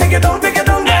it, don't take it, don't take it,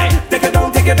 don't. Take it,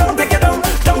 don't take it, don't take it, don't.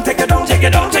 Don't take it, don't take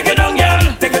it, don't take it, don't, y'all.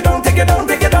 Take it, don't take it, don't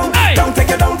take it, don't. Don't take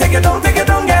it, don't take it, don't take it,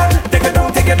 don't, y'all. Take it,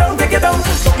 don't take it, don't take it, don't.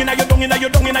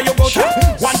 Dung inna your gutter.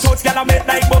 One touch, girl, I make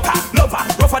like butter. Lover,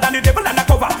 rougher than the devil and the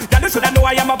cover. Girl, you shoulda know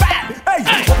I am a bad. Hey,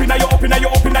 up inna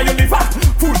your liver.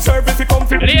 Full service, we come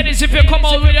from. Ladies, if you come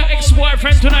out with your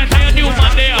ex-boyfriend tonight and your new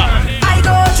man there, I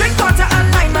go drink water and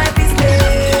mind my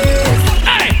business.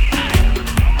 Hey,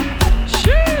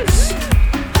 cheers.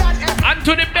 And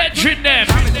to the bedroom them.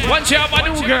 Once you have a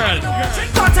new girl.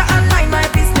 Drink water and mind my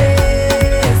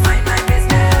business. Mind my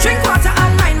business. Drink water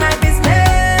and mind my business.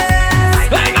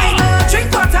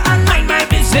 Drink water and mind my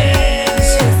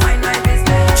business. Mind my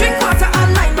business. Drink water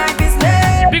and mind my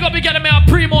business. Big up, big girl, me a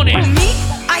pre-money. Who me?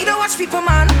 I don't watch people,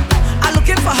 man. I'm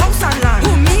looking for house and land.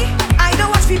 Who me? I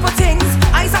don't watch people things.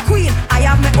 I's a queen. I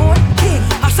have my own king.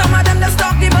 Or some of them that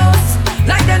stalk the most,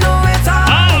 like they know it all.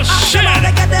 Oh shit!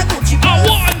 They get their Gucci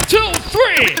clothes. 1, 2,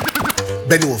 3.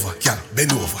 Bend over, girl,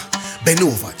 bend over. Bend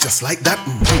over, just like that.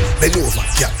 Bend over,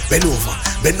 yeah, bend over.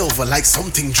 Bend over like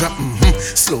something drop.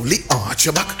 Slowly arch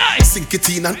your back. Sink it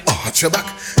in and arch your back.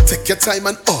 Take your time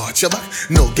and arch your back.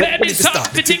 No, get ready to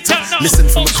start the tick-tock. Listen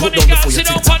from the code down before you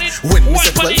tick-tock. When we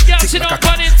say 12, tick back a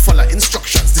clock. Follow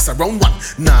instructions, this around 1,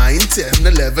 9, 10,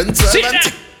 11, 12 and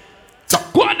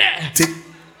tick-tock. Go on there.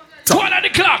 Tick-tock. Go on the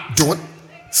clock. Don't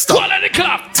stop. Go on the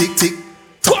clock. Tick-tick.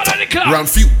 Round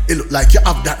few, it look like you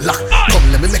have that lock.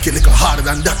 Come, let me make it a little harder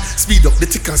than that. Speed up the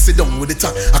tick and sit down with the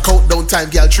talk. I count down time,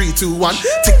 girl, 3, 2, 1.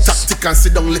 Tick tock, tick and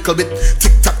sit down a little bit.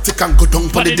 Tick tock, tick and go down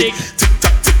for the dick. Tick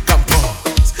tock, tick and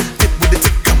pause. Tick with the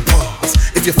tick and pause.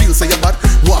 If you feel so you're bad,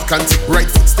 walk and tick. Right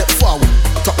foot, step forward.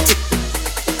 Top tick.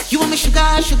 You want me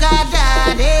sugar, sugar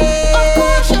daddy? Of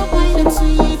course you're fine and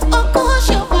sweet. Of course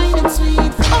you're fine and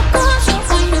sweet. Of course you're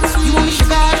fine and sweet. You want me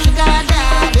sugar, sugar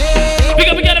daddy? Big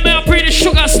up, we gotta make a pretty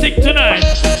sugar stick tonight.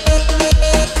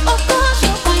 Of course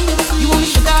you're fine and sweet. You want me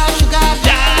sugar, sugar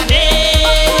daddy?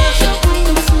 Of course you're fine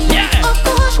and sweet. Yeah. Of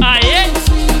course you're fine and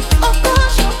sweet. Of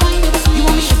course you're fine and sweet. You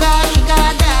want me sugar, sugar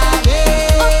daddy?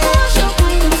 Of course you're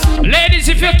fine and sweet. Ladies,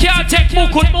 if you can't take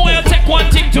Mukut, you take one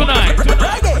thing tonight.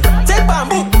 Take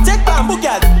bamboo, girl. Take bamboo,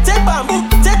 girl. Take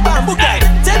bamboo, girl.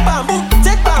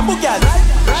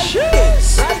 Right it.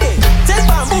 Take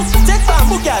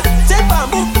bamboo, girl.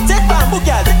 Take bamboo,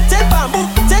 girl. Take bamboo.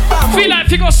 Feel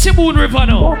like you go Siboon River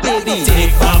now. Baby,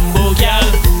 take bamboo, girl.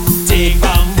 Take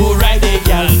bamboo, right there,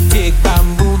 girl. Take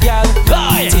bamboo, girl.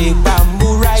 Take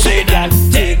bamboo, right there, girl.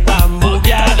 Take bamboo,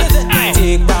 girl.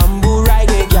 Take bamboo, right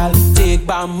there, girl. Take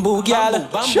bamboo, girl.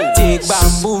 Take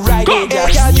bamboo, right there,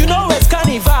 girl. You know it's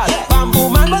carnival. Bamboo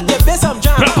man, but they play some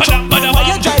jam. Why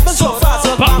you driving so fast?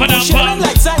 Bamboo shilling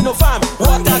like Sinopharm.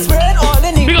 Water spraying all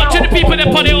in the we got to the people that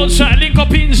on the outside, link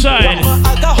up inside.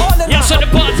 Yeah, so the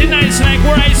party nice like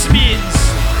rice beans.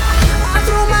 I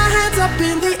throw my hands up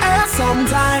in the air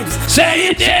sometimes. Say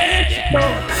it did.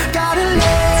 Gotta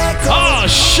let go. Oh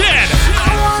shit.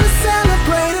 I wanna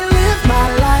celebrate and live my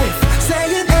life.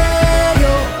 Saying hey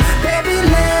yo, baby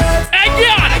let's go.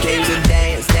 I came to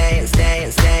dance.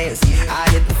 I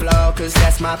hit the floor cause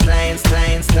that's my planes.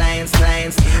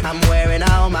 I'm wearing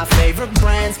all my favorite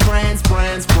brands.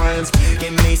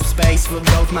 Give me some space for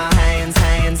both my hands.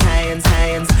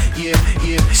 Yeah.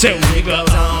 So it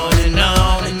goes on and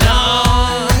on and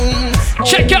on.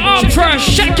 Check your arm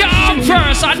first,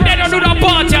 and then you do the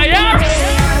party, yeah?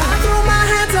 I throw my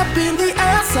hands up in the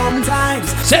air sometimes.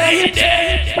 Say it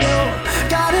did.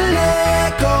 Gotta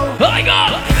let go. I go.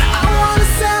 I wanna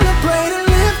celebrate and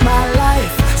live my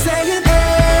life. Saying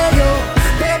hey yo,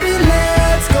 baby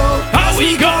let's go. How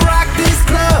we go? Right.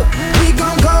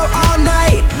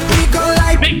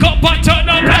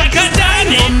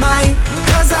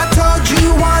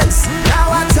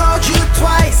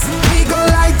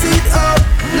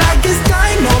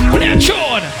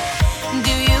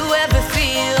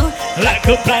 like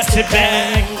a plastic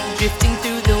bag. Drifting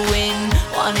through the wind,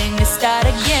 wanting to start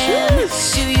again.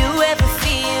 Do you ever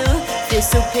feel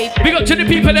so paper? Big up to the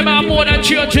people that have more than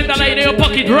 $300 in your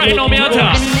pocket right now, me out.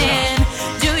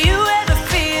 Do you ever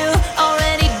feel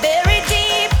already buried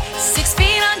deep, 6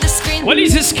 feet under screen? What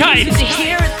is this kite?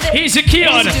 He's a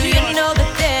Keon. Do you know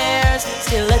that there's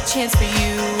still a chance for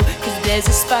you? Cause there's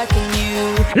a spark in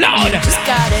you. Loud. You just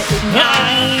gotta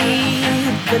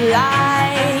ignite the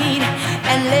light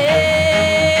and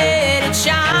let it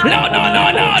shine. No.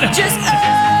 Just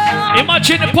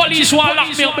imagine the police want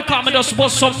lock me up because I just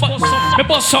bust some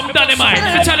dynamite.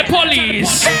 I tell the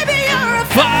police. Baby, you're a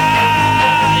fireworks.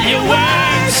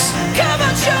 Come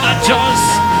on, show I just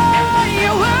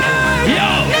your work. Yo.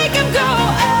 Make him go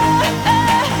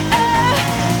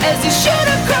as you shoot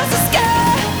across the sky.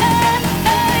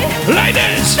 Like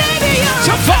this. Baby, you're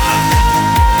so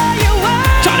fireworks.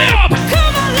 Turn it up.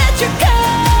 Come on, let your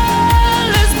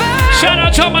colors burn. Shout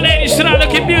out to my ladies tonight,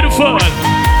 looking beautiful.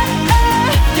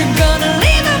 You're gonna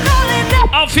leave them all in there.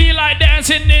 I feel like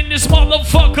dancing in this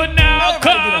motherfucker now.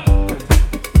 Come.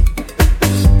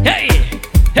 Hey.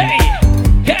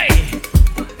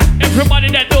 Everybody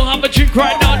that don't have a drink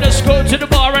right now, just go to the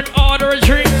bar and order a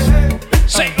drink.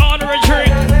 Say order a drink.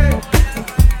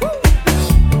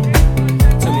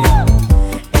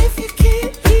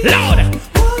 Loud.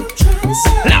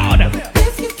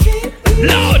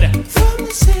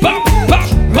 Bop.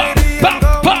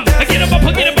 Get him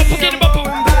up.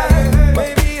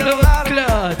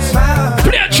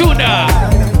 Play a tune now.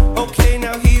 Okay,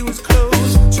 now he was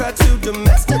close. Try to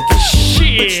domesticate.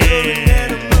 Shit.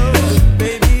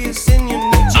 Baby, it's in your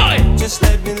nature. Just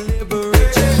let me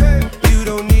liberate you. You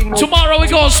don't need no. Tomorrow we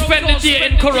gonna spend the day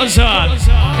in Corazon.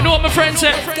 You know what my friend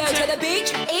said? Let's go to the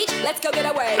beach, eat, let's go get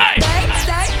away. Hey. They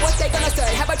say what they gonna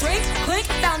say. Have a drink, clink,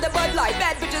 found a Bud Light.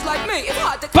 Bad bitches like me, it's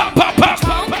hard to Pop.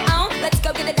 let's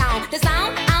go get it down. The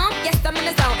sound, yes, I'm in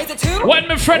the zone. Is it too? When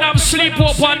my friend I'm sleep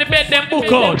up on the bed, them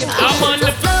book out. I'm on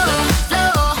the floor.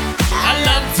 I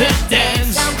love to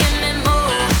dance. Don't give me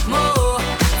more,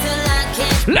 till I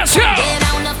can't. Let's go. Get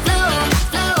on the floor,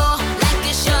 like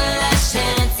it's your last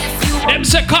chance. If you Them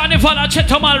say carnival at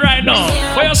Chetumal right now.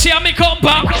 Where you see how me come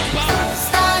back?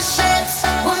 starships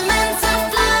were meant to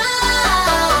fly.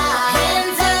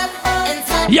 Hands up and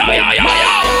touch. Yo.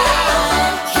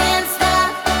 Can't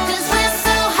stop, 'cause we're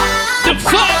so high. The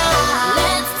fuck?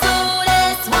 Let's do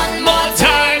this one More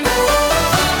time.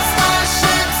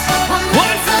 Starships were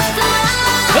meant to fly.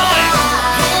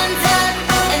 Hands up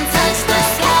and touch the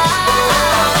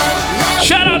sky.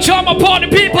 Shout out to all my party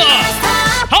people.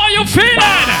 How you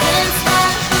feeling?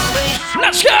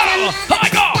 Let's go. I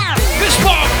go. This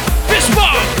bomb.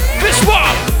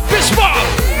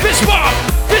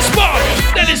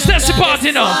 That is that's the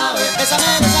party now.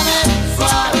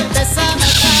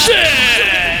 Shit.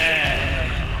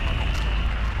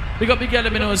 Big up, big girl,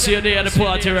 let me know. See you there at the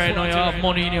party right now. You have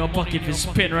money in your pocket for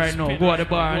spin right now. Go at the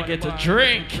bar and get a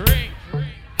drink.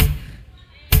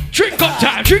 Drink up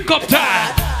time.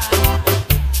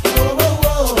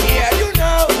 Yeah, you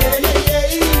know.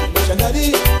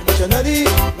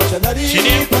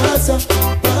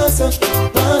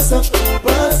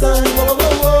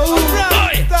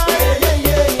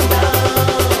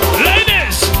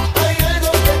 Ladies.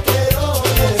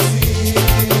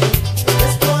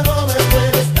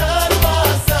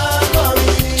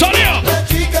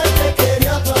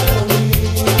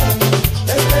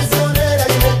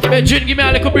 Benjamin, give me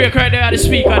a little break right there at the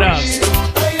speaker now.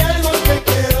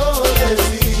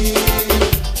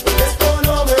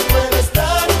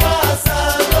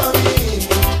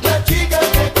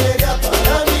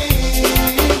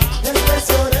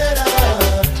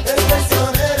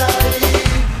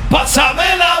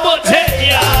 Pásame la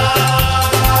botella.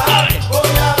 Ay.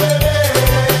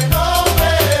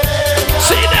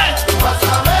 See that?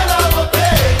 Pásame la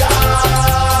botella.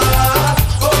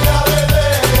 Voy a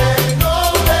beber, no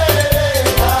beberé.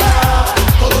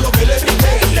 Todo lo que le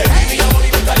brindé y amor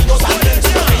y mi cariño sangre.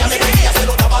 Ella me quería, se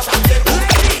lo daba también.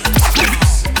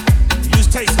 You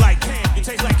taste like candy. You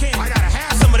taste like candy. I gotta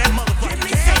have some of that motherfucker. Give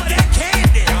me some of that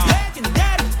candy.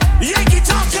 Legendary. Yankee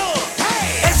Talk Tour.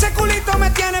 Hey. Ese culito me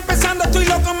tiene pensando, estoy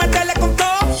loco, métele con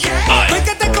todo. Estoy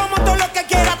que te como todo lo que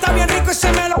quieras, está bien rico y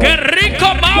se me lo. ¡Qué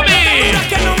rico, mami!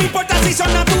 Que no me importa si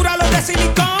son naturales o de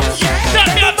silicón.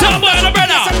 Dame a todo, bueno,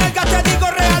 verdad. Esas nalgas te digo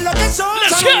real lo que son.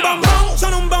 Let's Son go. un bombón,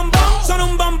 son un bombón, son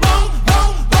un bombón,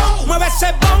 bom, bom. Mueve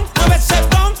ese bom, mueve ese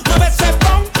bom, mueve ese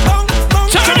bom, bom, bom.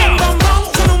 Son un bombón,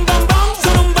 son un bombón,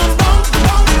 son un bombón,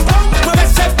 bom, bom. Mueve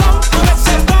ese bom, mueve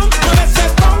ese bom, mueve ese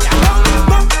bom,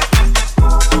 bom,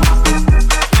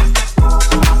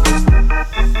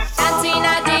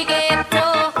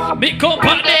 bom. Me me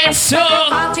compa dance.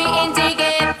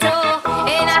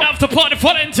 After party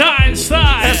Valentine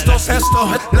style. Esto,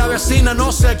 la vecina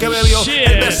no sé qué bebió. Shit.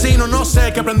 El vecino no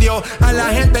sé qué prendió. A la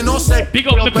gente no sé. Big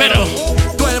up the pedal.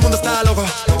 Todo el mundo está loco.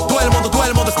 Todo el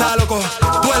mundo está loco.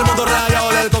 Todo el mundo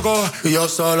rayado del coco. Y yo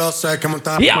solo sé que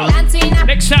montar. Yo,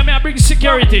 next time I bring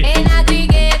security.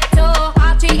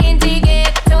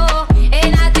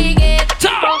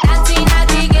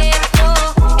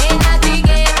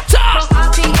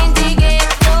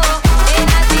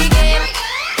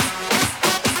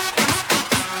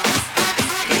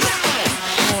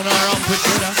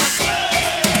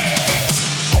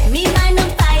 Me mind on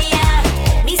fire,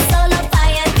 me soul on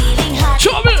fire, feeling hot.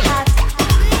 Hot.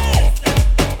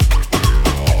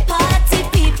 Party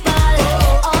people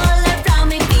all around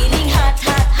me, feeling hot,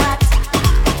 hot, hot.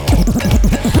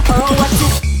 Oh, what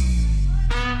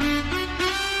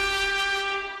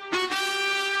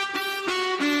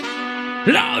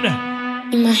Loud.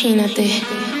 Imagínate,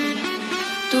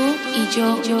 tú y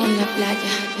yo en la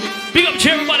playa. Big up to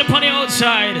everybody on the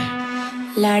outside.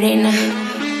 La arena,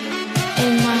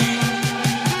 el mar,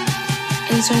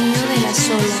 el sonido de las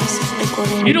olas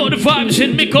recorriendo. You know the vibes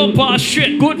in me compa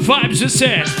shit. Good vibes is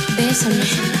said. Bésame.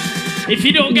 If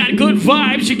you don't got good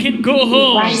vibes, you can go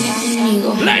home. Baila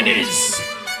conmigo. Ladies.